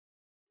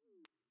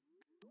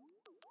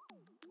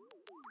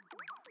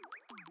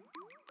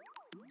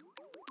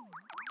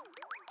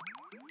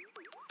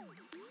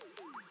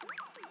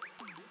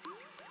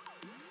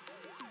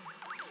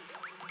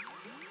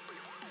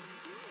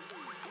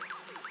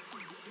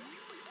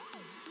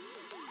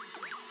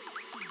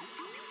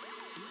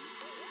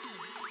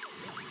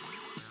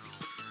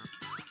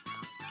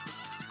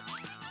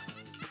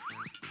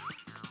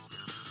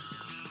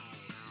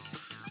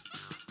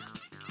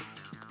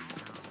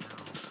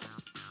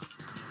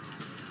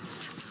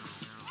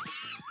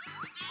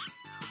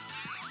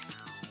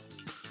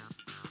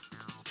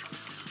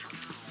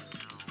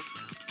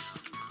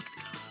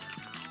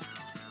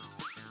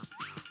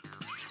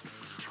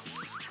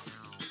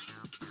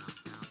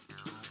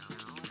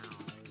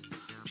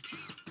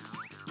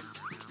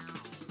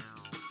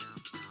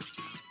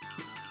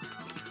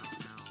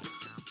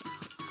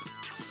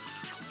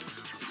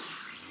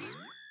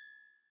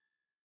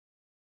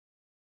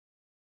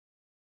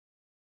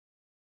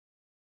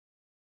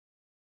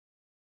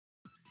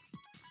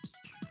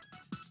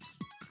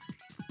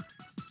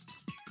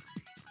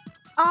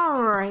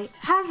Alright,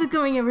 how's it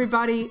going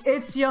everybody?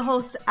 It's your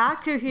host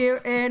Aku here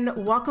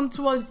and welcome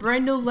to a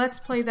brand new Let's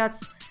Play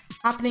that's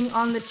happening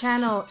on the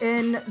channel,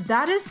 and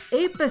that is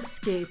Ape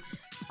Escape.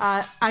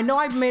 I know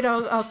I've made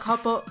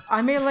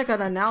I made like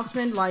an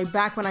announcement like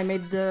back when I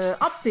made the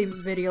update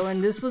video,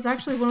 and this was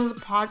actually one of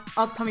the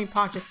upcoming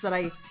projects that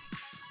I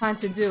plan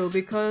to do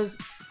because,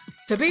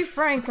 to be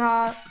frank,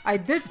 I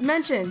did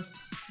mention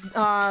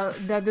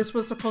that this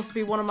was supposed to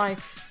be one of my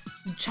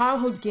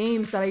childhood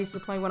games that I used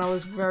to play when I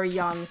was very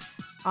young.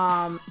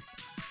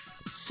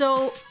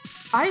 So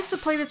I used to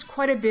play this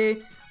quite a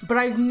bit, but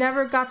I've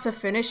never got to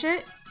finish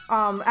it.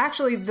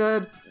 Actually,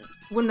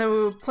 when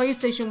the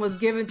PlayStation was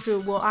given to,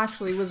 well,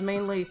 actually, it was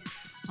mainly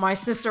my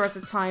sister at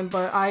the time,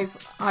 but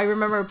I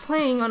remember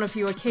playing on a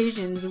few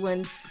occasions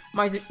when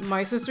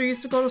my sister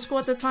used to go to school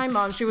at the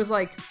time. She was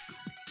like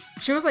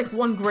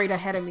one grade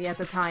ahead of me at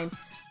the time.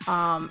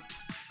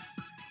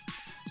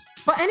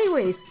 But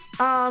anyways,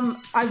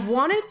 I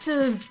wanted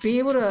to be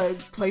able to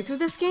play through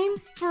this game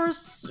for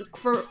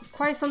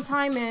quite some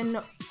time, and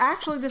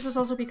actually this is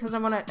also because I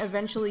want to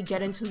eventually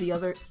get into the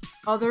other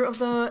of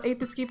the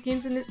Ape Escape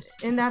games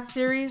in that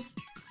series.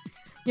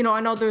 You know, I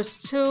know there's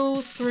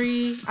 2,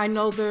 3, I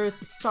know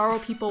there's Sorrow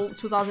People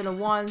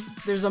 2001,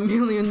 there's a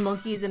million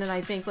monkeys in it, I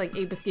think, like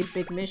Ape Escape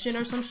Big Mission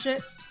or some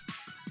shit.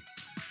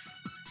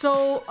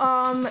 So,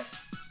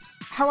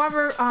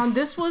 however,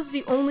 this was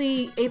the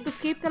only Ape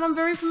Escape that I'm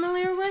very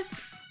familiar with.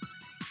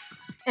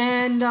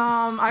 And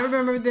I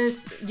remember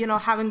this, you know,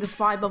 having this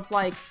vibe of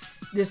like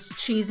this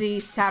cheesy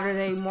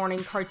Saturday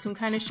morning cartoon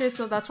kind of shit,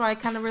 so that's why I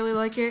kind of really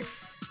like it.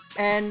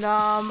 And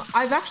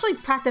I've actually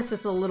practiced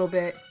this a little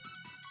bit,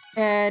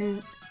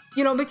 and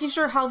you know, making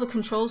sure how the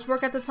controls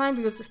work at the time,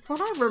 because from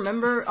what I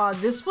remember,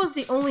 this was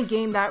the only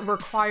game that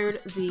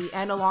required the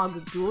analog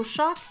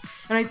DualShock.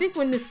 And I think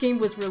when this game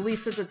was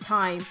released at the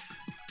time,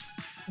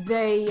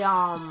 they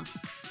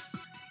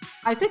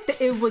I think that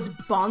it was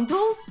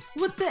bundled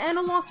with the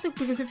analog stick,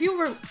 because if you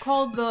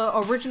recall the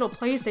original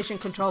PlayStation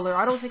controller,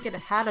 I don't think it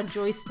had a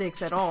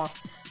joysticks at all.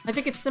 I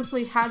think it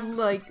simply had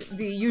like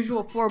the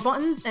usual 4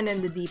 buttons and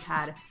then the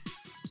D-pad,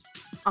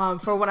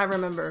 for what I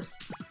remember.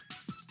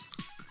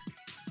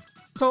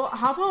 So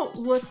how about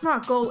let's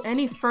not go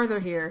any further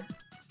here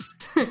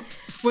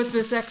with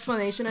this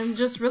explanation and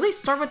just really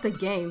start with the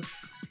game.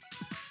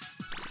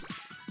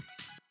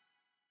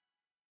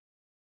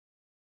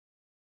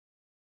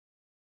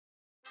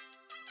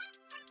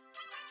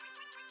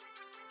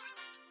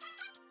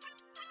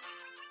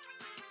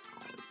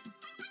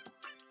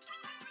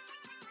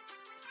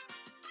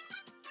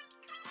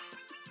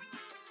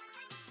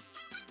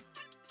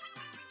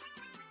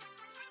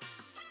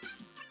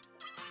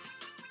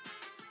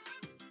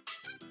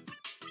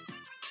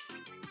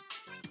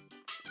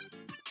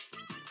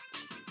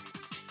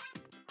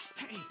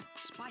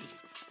 Spike,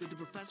 did the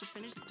professor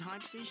finish the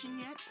time station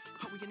yet?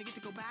 Are we gonna get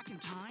to go back in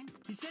time?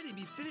 He said he'd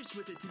be finished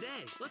with it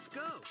today. Let's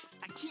go.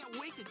 I can't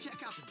wait to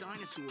check out the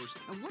dinosaurs.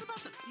 And what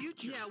about the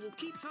future? Yeah, we'll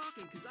keep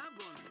talking, because I'm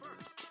going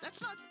first.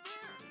 That's not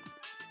fair.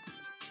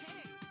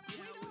 Hey, You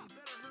know, we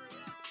better hurry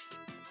up.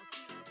 I'll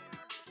see you there.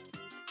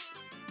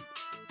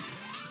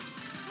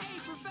 Hey,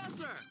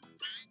 Professor!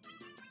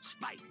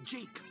 Spike,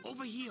 Jake,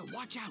 over here.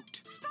 Watch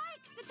out.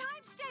 Spike, the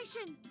time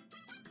station!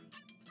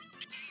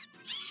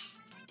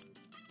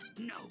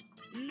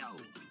 No,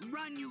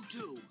 run you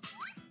two.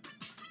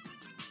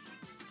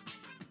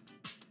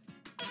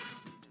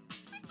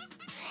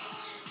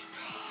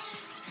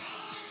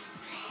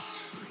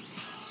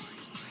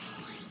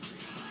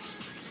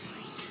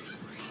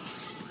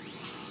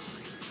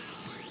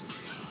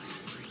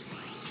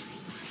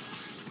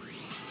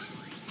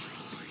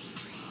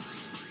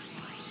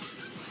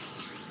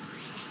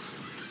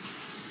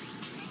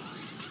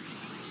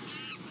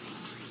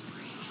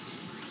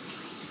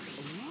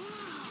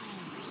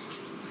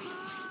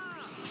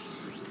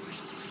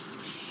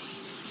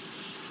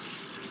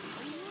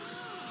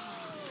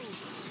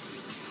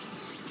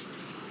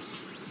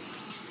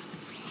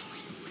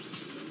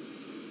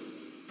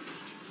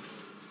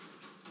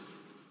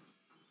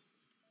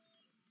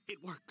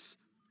 It works.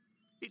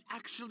 It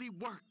actually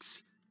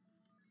works.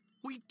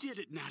 We did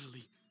it,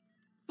 Natalie.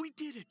 We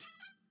did it.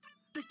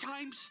 The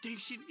time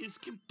station is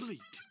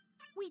complete.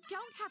 We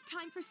don't have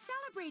time for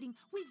celebrating.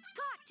 We've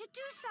got to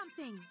do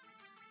something.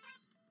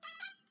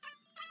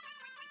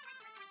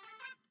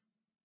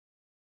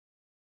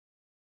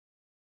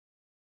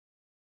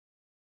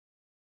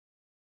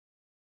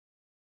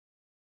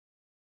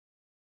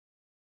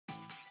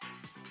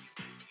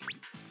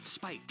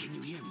 Spike, can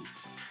you hear me?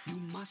 You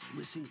must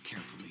listen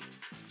carefully.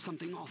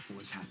 Something awful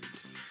has happened.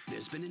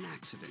 There's been an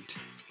accident.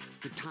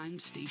 The time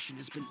station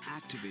has been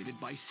activated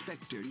by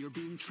Specter, and you're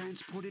being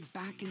transported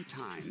back in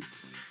time.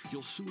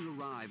 You'll soon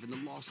arrive in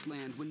the lost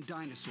land when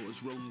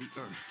dinosaurs roam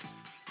the Earth.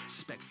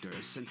 Specter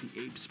has sent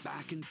the apes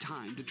back in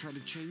time to try to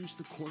change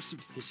the course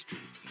of history.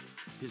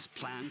 His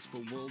plans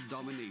for world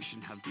domination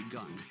have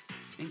begun.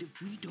 And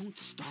if we don't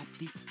stop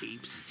the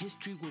apes,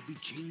 history will be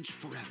changed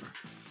forever.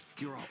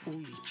 You're our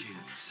only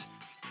chance.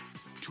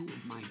 Two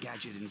of my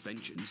gadget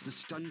inventions, the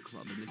Stun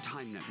Club and the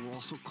Time Net, were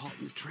also caught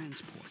in the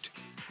transport.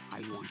 I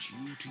want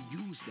you to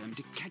use them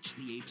to catch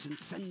the apes and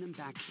send them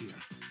back here.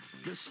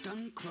 The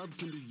stun club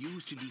can be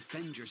used to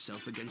defend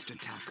yourself against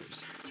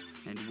attackers.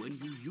 And when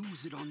you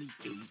use it on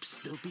the apes,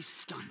 they'll be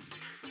stunned.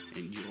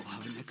 And you'll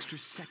have an extra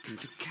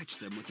second to catch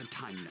them with the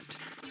time net.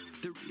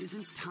 There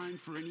isn't time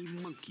for any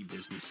monkey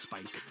business,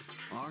 Spike.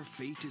 Our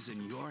fate is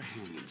in your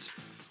hands.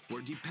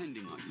 We're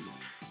depending on you.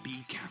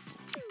 Be careful.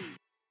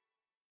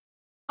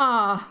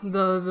 Ah,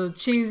 the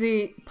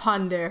cheesy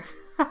pun there.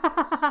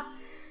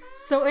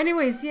 So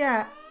anyways,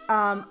 yeah,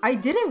 I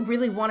didn't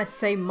really want to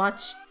say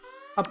much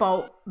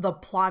about the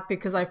plot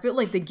because I feel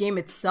like the game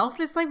itself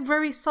is like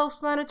very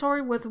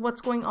self-explanatory with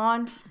what's going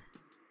on.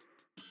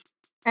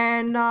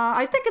 And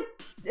I think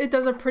it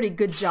does a pretty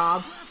good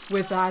job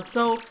with that.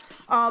 So,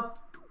 but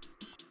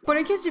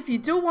in case if you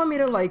do want me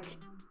to like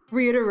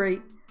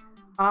reiterate,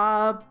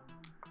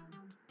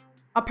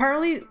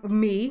 apparently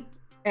me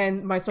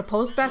and my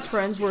supposed best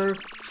friends were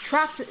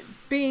trapped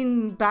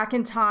being back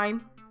in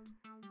time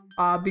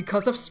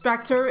because of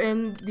Specter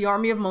and the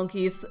army of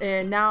monkeys,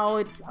 and now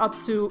it's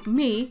up to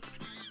me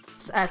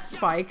as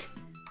Spike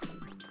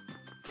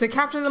to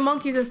capture the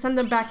monkeys and send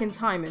them back in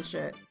time and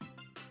shit.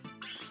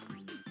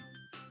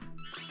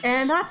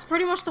 And that's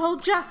pretty much the whole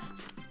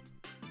gist.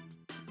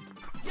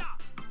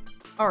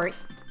 Alright.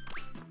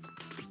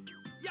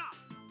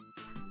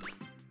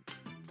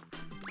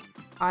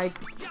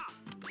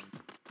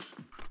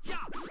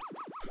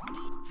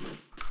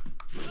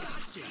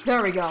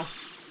 There we go.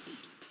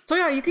 So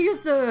yeah, you can use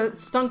the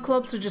stun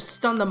club to just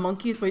stun the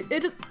monkeys, but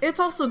it's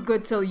also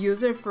good to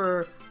use it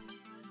to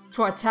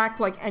attack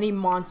like any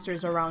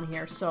monsters around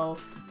here. So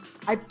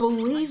I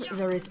believe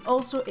there is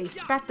also a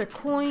Specter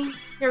coin.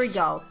 Here we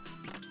go.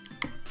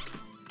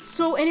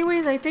 So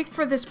anyways, I think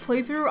for this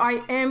playthrough,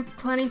 I am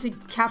planning to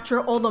capture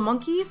all the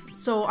monkeys.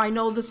 So I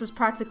know this is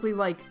practically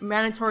like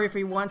mandatory if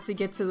you want to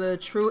get to the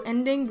true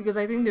ending, because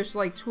I think there's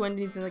like 2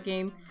 endings in the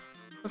game.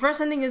 The first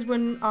ending is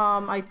when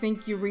I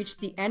think you reach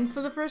the end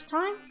for the first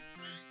time.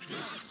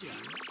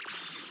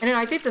 And then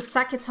I think the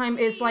second time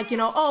is like, you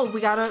know, oh,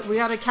 we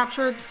gotta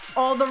capture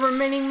all the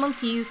remaining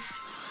monkeys.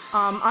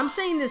 I'm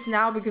saying this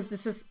now because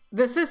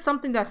this is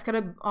something that's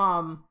gonna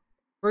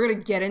we're gonna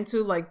get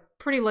into like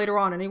pretty later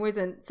on anyways,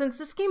 and since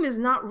this game is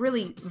not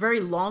really very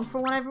long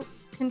for what I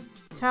can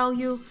tell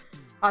you,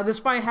 this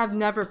is why I have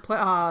never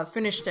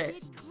finished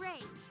it.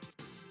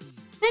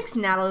 Thanks,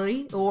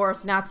 Natalie, or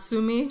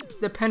Natsumi,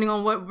 depending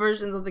on what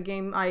versions of the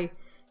game I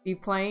be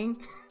playing.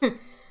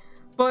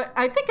 But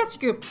I think as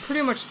you could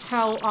pretty much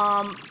tell,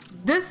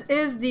 this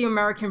is the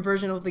American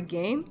version of the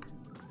game.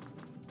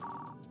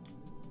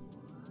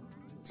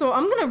 So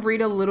I'm gonna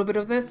read a little bit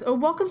of this. Oh,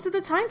 welcome to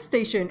the time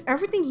station.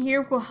 Everything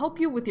here will help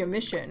you with your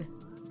mission.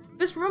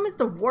 This room is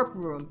the warp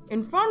room.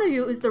 In front of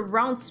you is the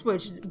round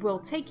switch that will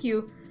take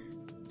you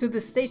to the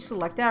stage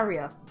select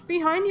area.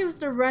 Behind you is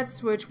the red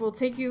switch will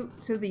take you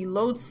to the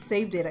load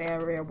save data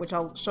area, which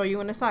I'll show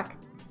you in a sec.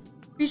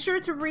 Be sure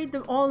to read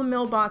all the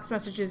mailbox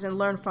messages and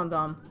learn from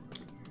them.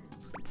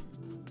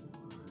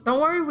 Don't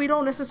worry, we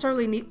don't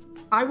necessarily need...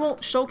 I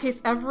won't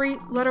showcase every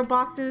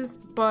letterboxes,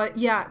 but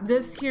yeah,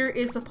 this here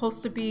is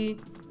supposed to be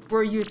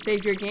where you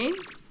save your game.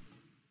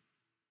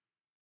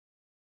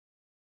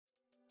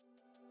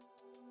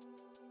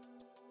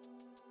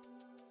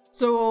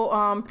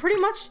 So, pretty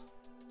much,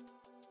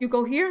 you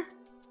go here,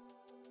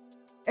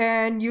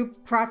 and you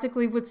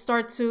practically would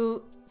start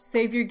to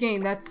save your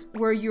game. That's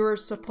where you're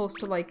supposed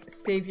to, like,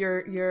 save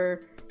your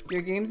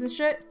games and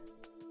shit.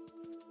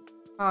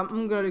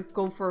 I'm gonna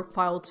go for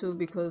file 2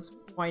 because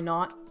why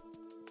not?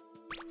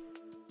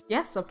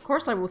 Yes, of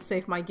course I will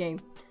save my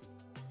game.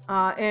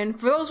 And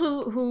for those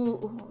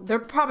who they're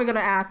probably gonna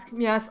ask,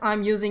 yes,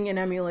 I'm using an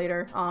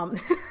emulator.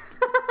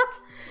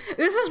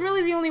 This is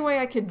really the only way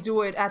I could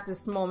do it at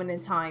this moment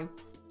in time.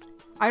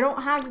 I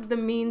don't have the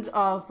means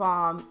of,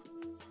 I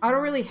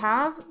don't really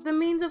have the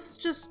means of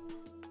just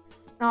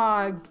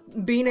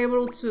being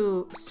able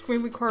to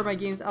screen record my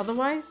games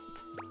otherwise.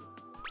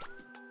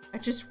 I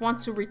just want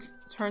to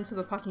return to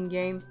the fucking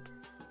game.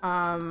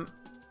 How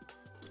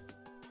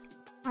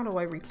do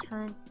I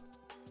return?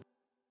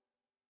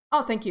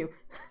 Oh, thank you.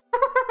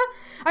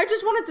 I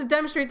just wanted to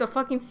demonstrate the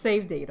fucking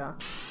save data.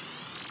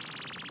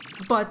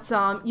 But,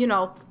 you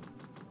know,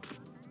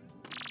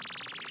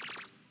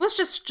 let's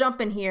just jump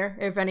in here,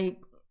 if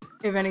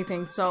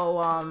anything.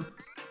 So,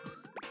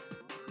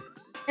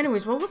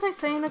 anyways, what was I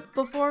saying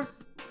before?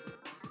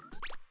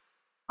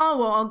 Oh,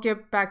 well, I'll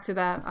get back to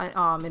that,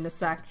 in a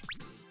sec.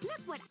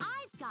 Look what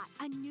I've got!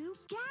 A new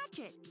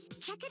gadget!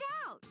 Check it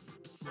out!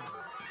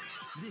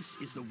 This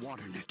is the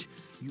water net.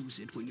 Use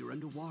it when you're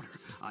underwater.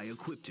 I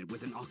equipped it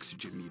with an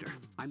oxygen meter.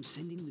 I'm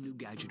sending the new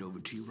gadget over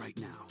to you right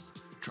now.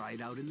 Try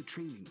it out in the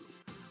training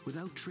room.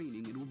 Without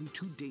training, it will be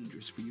too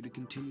dangerous for you to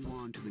continue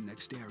on to the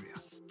next area.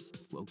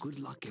 Well, good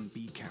luck and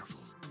be careful.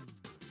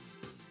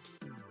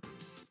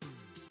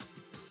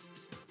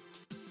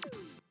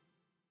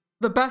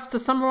 The best to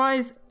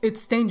summarize,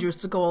 it's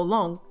dangerous to go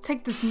alone.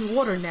 Take this new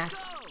water net.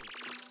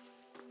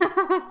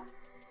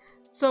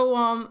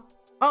 So,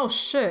 oh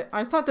shit,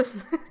 I thought this...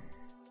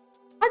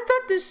 I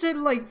thought this shit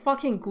like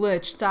fucking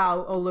glitched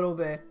out a little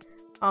bit.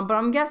 But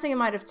I'm guessing it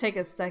might have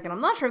taken a second. I'm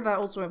not sure if that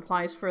also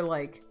applies for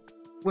like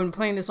when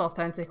playing this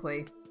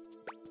authentically.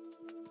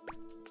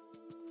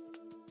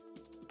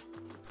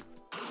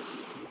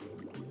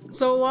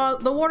 So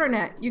the water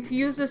net, you can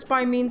use this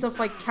by means of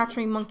like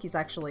capturing monkeys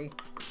actually.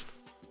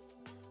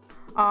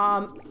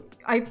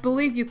 I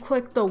believe you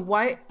click the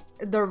right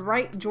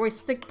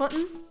joystick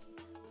button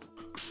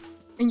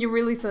and you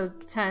release a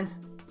tent.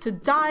 To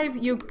dive,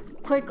 you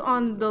click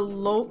on the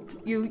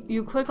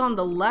you click on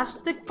the left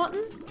stick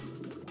button.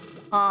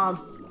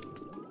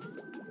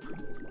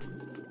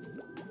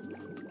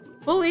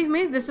 Believe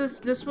me, this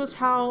is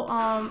how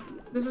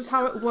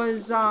it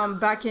was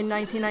back in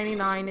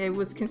 1999. It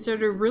was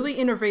considered really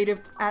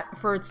innovative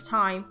for its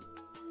time.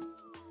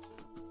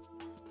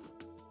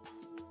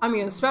 I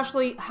mean,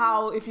 especially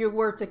how, if you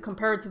were to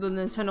compare it to the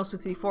Nintendo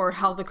 64,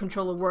 how the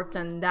controller worked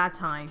in that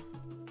time.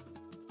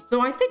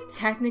 Though I think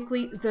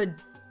technically the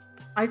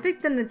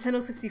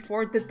Nintendo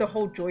 64 did the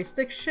whole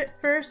joystick shit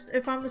first,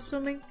 if I'm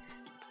assuming.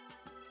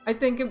 I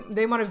think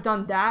they might have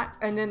done that,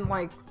 and then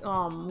like,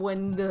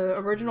 when the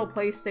original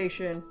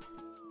PlayStation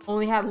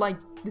only had like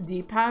the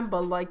D-pad,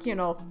 but like, you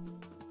know.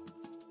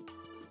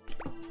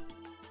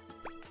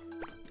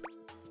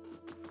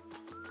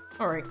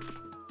 Alright.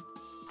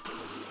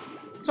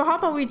 So how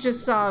about we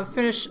just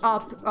finish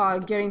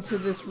up getting to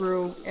this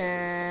room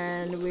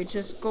and we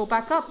just go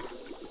back up.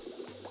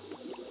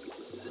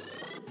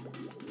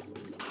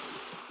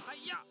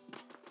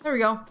 There we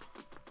go.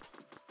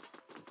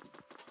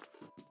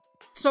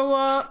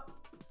 So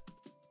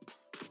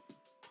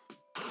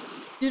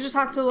you just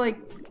have to like,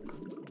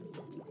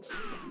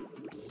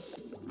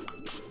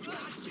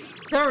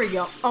 there we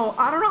go. Oh,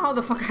 I don't know how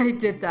the fuck I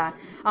did that.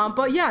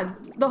 But yeah,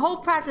 the whole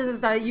practice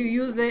is that you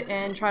use it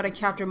and try to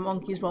capture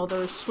monkeys while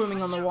they're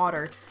swimming on the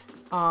water.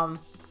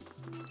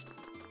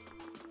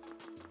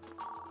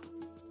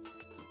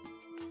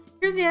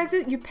 Here's the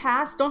exit you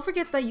pass. Don't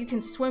forget that you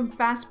can swim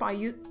fast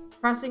by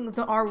pressing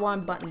the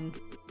R1 button.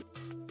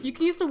 You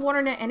can use the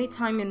water net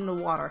anytime in the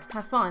water.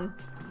 Have fun.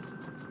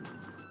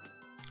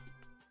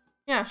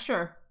 Yeah,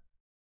 sure.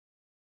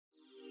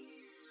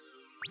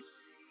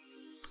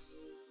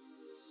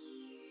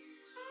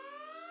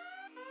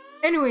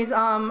 Anyways,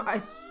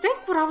 I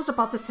think what I was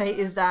about to say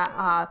is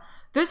that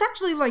there's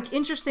actually like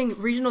interesting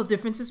regional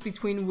differences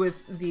between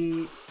with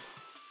the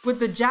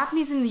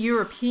Japanese and the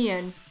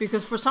European,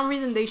 because for some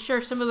reason they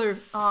share similar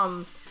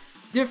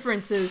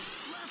differences,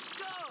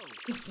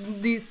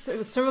 these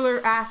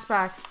similar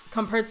aspects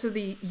compared to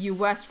the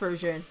US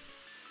version.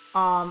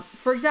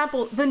 For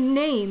example, the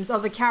names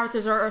of the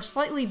characters are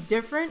slightly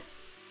different.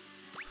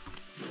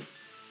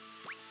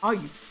 Oh,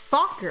 you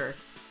fucker.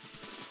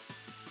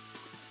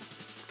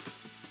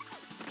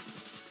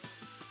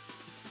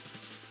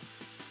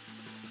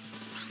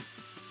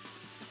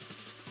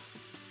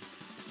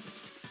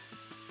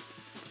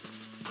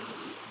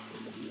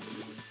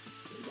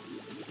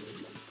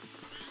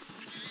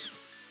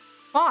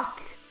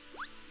 Fuck!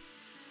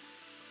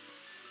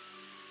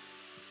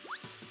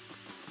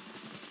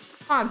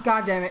 Ah,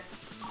 god damn it.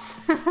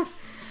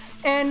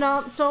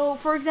 And so,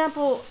 for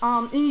example,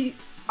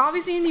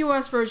 obviously in the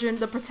US version,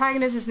 the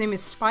protagonist, his name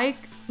is Spike,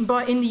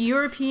 but in the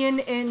European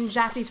and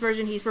Japanese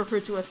version, he's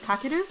referred to as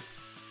Kakeru.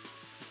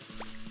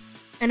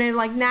 And then,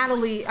 like,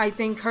 Natalie, I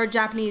think her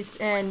Japanese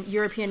and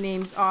European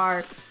names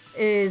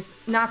is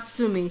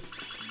Natsumi.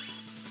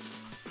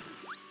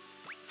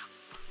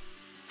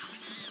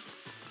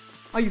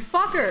 Oh, you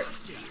fucker!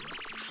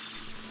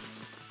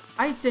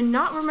 I did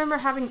not remember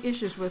having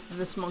issues with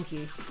this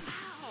monkey.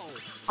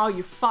 Oh,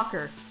 you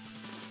fucker.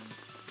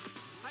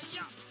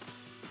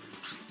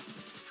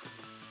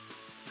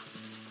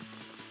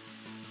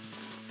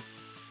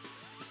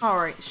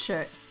 Alright,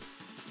 shit.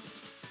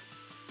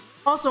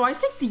 Also, I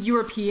think the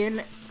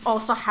European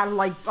also had,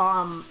 like,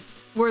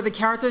 where the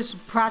characters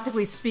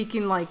practically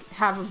speaking, like,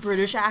 have a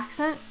British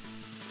accent.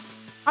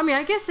 I mean,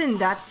 I guess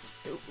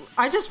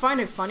I just find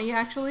it funny,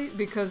 actually,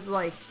 because,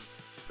 like,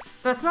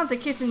 that's not the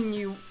case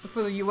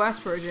for the US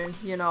version,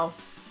 you know.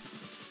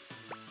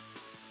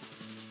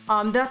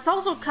 That's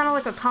also kind of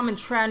like a common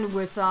trend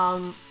with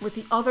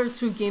the other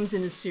two games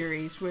in the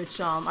series, which,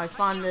 I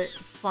find it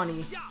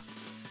funny.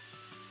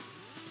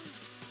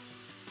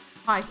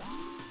 Hi.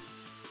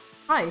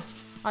 Hi.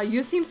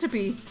 You seem to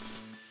be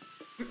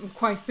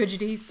quite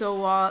fidgety,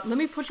 so, let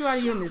me put you out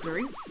of your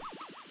misery.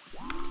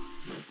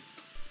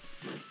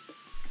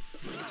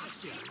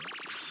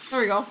 There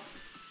we go.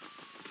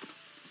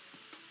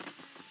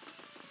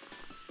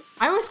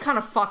 I always kind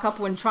of fuck up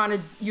when trying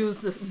to use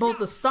both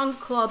the stun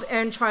club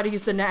and try to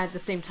use the net at the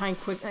same time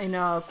in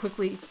a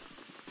quickly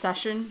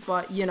session,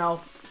 but you know.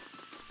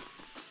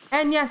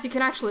 And yes, you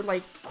can actually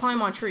like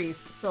climb on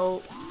trees,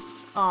 so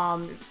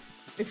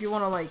if you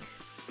want to like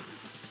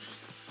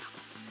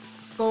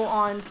go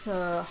on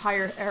to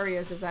higher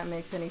areas, if that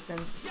makes any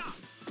sense.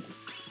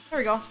 There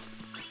we go.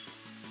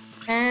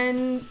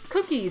 And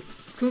cookies.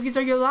 Cookies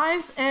are your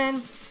lives,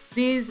 and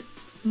these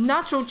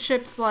nacho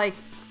chips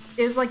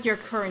is like your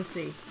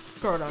currency,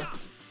 sorta.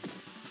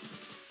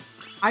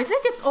 I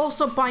think it's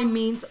also by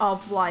means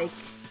of like,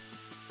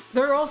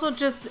 they're also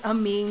just a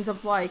means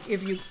of like,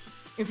 if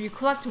you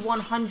collect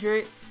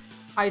 100,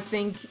 I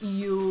think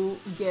you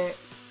get.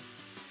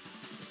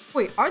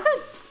 Wait, are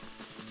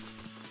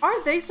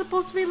they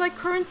supposed to be like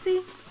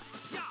currency?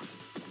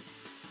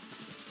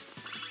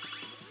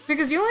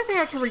 Because the only thing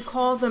I can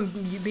recall them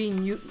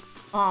being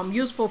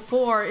useful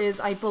for is,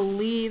 I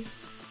believe,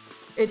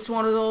 it's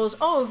one of those.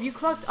 Oh, if you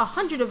collect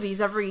 100 of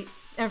these every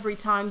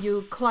time,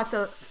 you collect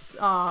a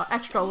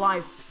extra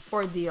life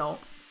ordeal,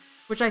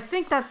 which I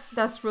think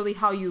that's really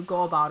how you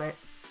go about it.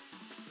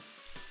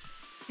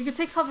 You can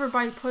take cover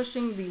by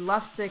pushing the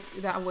left stick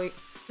that way.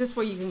 This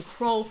way you can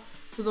crawl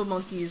to the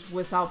monkeys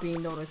without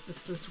being noticed.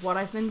 This is what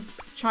I've been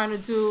trying to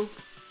do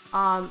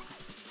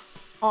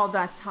all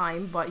that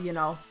time, but you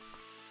know.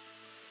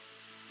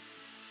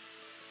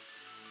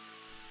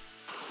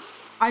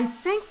 I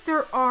think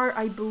there are,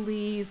 I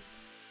believe,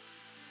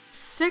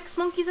 6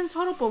 monkeys in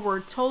total, but we're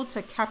told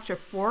to capture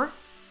 4.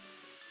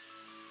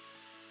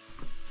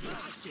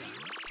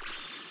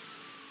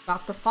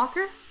 Got the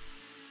fucker?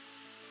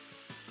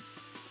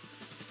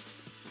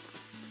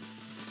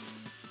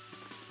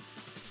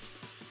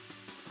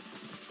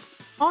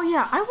 Oh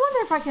yeah, I wonder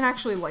if I can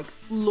actually like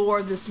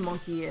lure this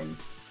monkey in.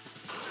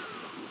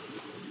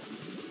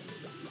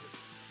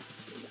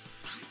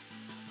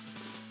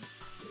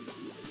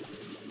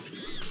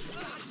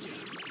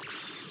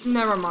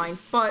 Never mind,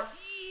 but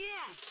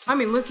I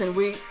mean, listen,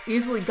 we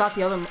easily got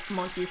the other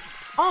monkeys.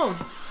 Oh,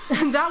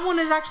 that one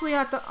is actually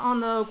on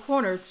the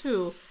corner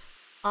too.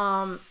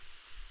 Yeah,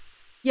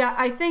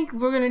 I think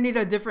we're gonna need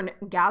a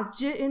different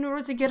gadget in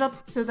order to get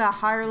up to that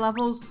higher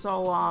levels.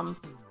 So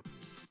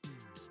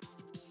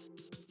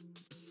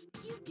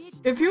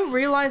if you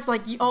realize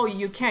like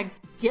you can't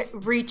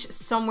reach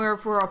somewhere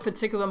for a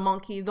particular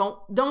monkey,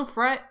 don't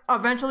fret.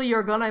 Eventually,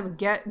 you're gonna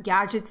get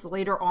gadgets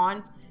later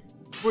on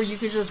where you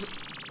could just.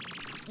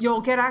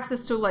 You'll get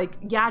access to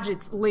like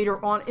gadgets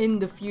later on in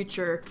the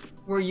future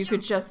where you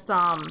could just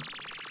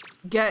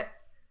get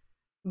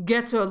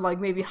to like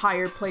maybe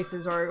higher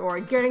places or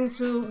getting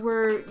to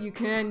where you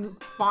can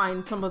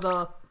find some of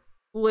the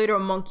later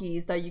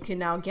monkeys that you can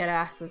now get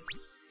access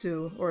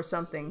to or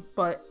something.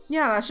 But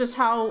yeah, that's just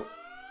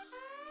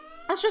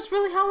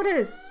really how it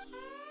is.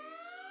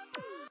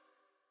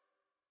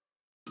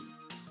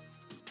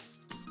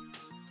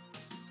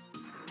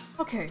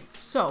 Okay,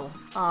 so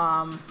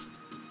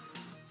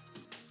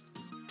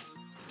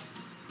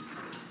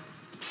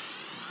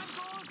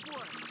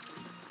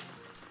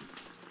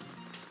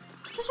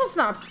this one's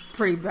not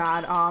pretty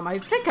bad. I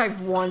think at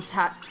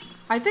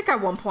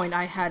one point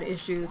I had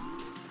issues,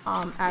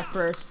 at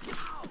first.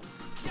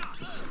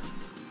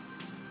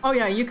 Oh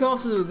yeah, you can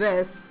also do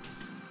this.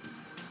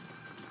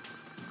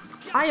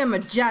 I am a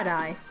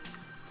Jedi.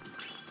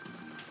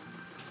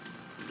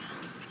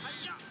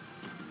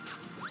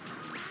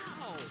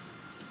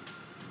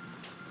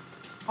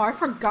 Oh, I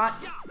forgot.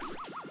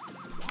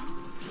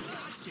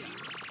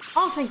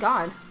 Oh, thank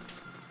God.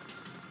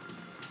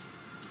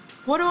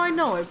 What do I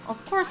know?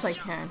 Of course I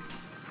can.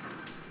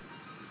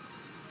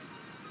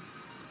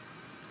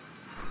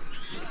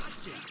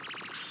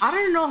 I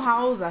don't know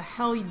how the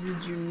hell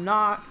did you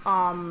not,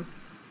 how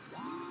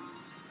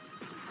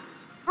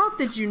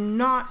did you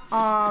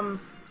not,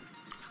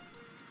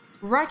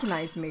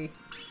 recognize me?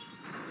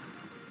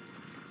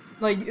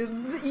 Like,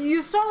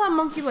 you saw that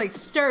monkey, like,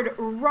 stared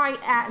right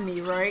at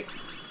me, right?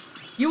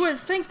 You would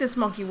think this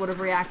monkey would have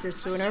reacted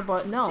sooner,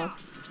 but no.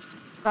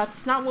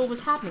 That's not what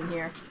was happening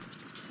here.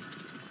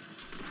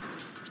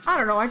 I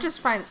don't know, I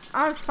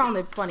found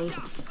it funny.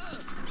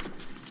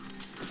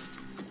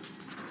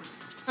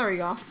 There we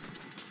go.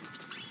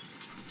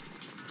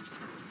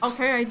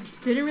 Okay, I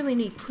didn't really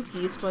need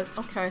cookies, but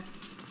okay.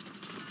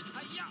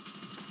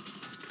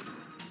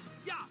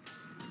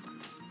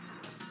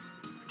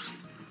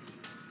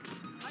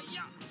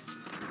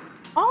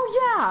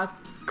 Oh yeah!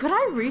 Could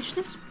I reach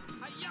this?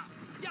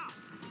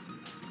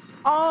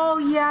 Oh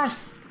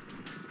yes!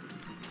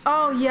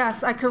 Oh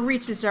yes, I could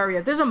reach this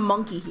area. There's a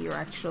monkey here,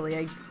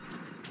 actually.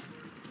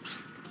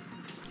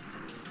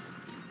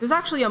 There's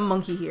actually a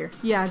monkey here.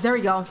 Yeah, there we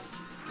go.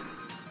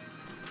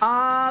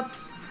 I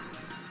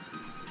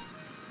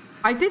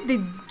think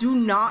they do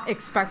not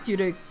expect you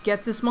to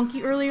get this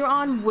monkey earlier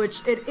on,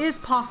 which it is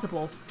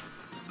possible.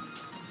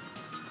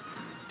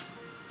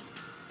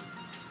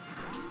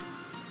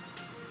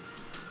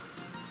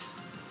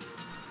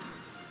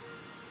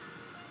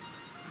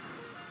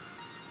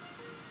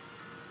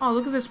 Oh,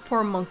 look at this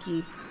poor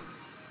monkey.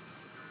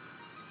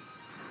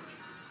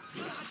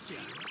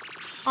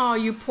 Oh,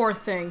 you poor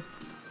thing.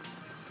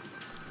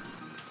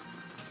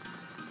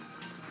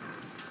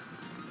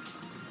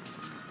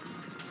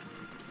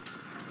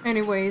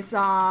 Anyways,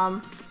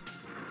 oh,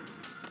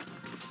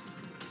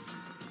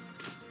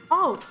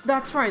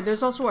 that's right,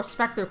 there's also a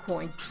Specter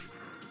coin.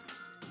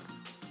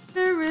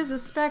 There is a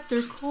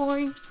Specter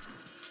coin.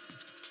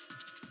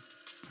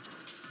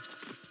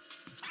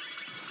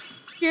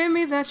 Give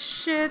me that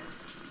shit.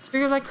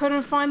 Because I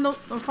couldn't find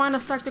a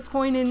Specter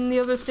coin in the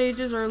other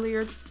stages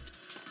earlier.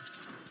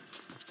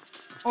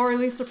 Or at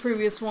least the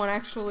previous one,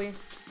 actually.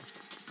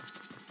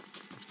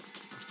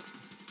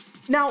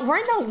 Now,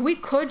 right now, we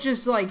could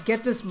just, like,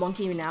 get this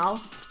monkey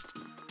now.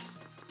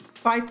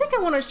 But I think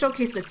I want to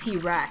showcase the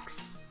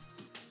T-Rex.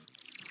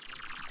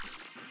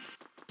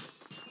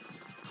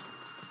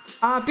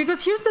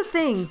 Because here's the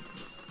thing.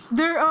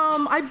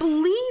 I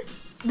believe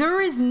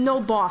there is no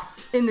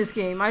boss in this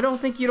game. I don't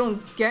think you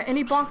don't get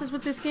any bosses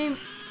with this game.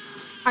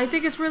 I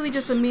think it's really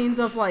just a means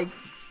of, like,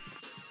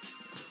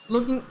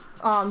 looking,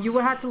 you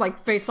would have to,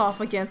 like, face off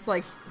against,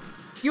 like,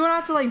 you would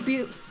have to, like,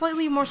 be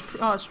slightly more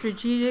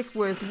strategic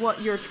with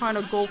what you're trying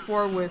to go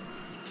for with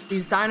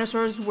these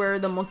dinosaurs, where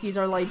the monkeys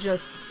are, like,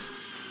 just,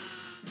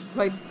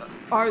 like,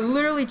 are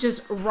literally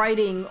just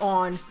riding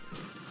on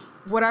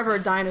whatever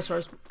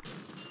dinosaurs.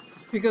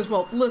 Because,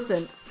 well,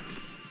 listen.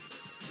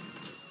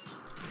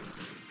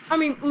 I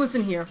mean,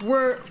 listen here.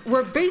 We're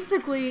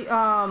basically,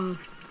 we're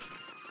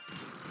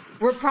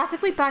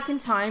practically back in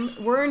time.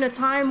 We're in a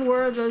time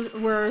where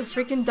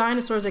freaking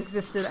dinosaurs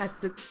existed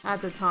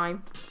at the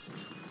time.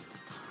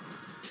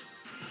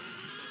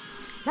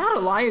 Not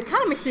a lie, it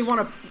kind of makes me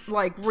want to,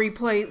 like,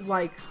 replay,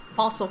 like,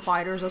 Fossil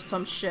Fighters or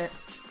some shit.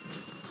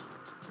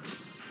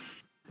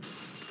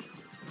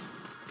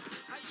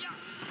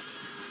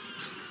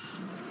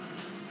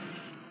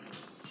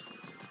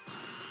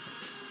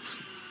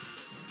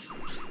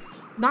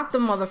 Knock the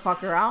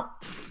motherfucker out.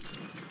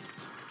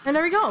 And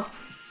there we go.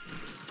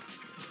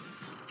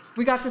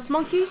 We got this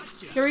monkey.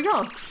 Here we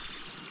go.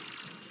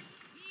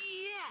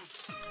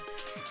 Yes.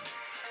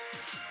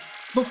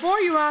 Before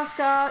you ask,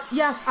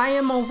 yes, I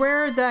am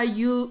aware that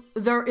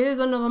there is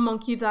another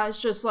monkey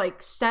that's just,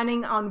 like,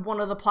 standing on one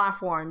of the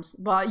platforms.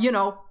 But, you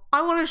know,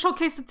 I want to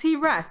showcase the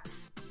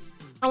T-Rex.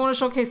 I want to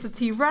showcase the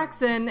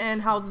T-Rex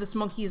and how this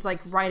monkey is, like,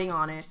 riding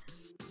on it.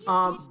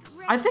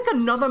 I think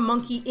another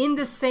monkey in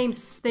the same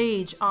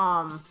stage,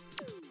 I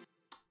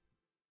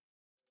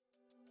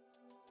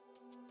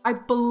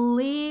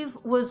believe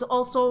was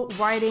also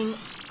riding,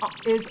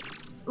 is,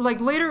 like,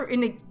 later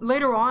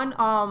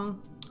on,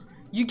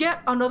 you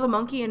get another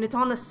monkey and it's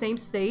on the same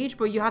stage,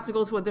 but you have to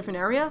go to a different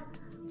area.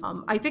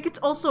 I think it's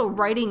also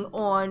riding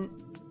on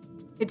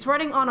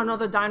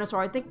another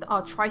dinosaur. I think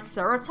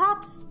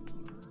Triceratops.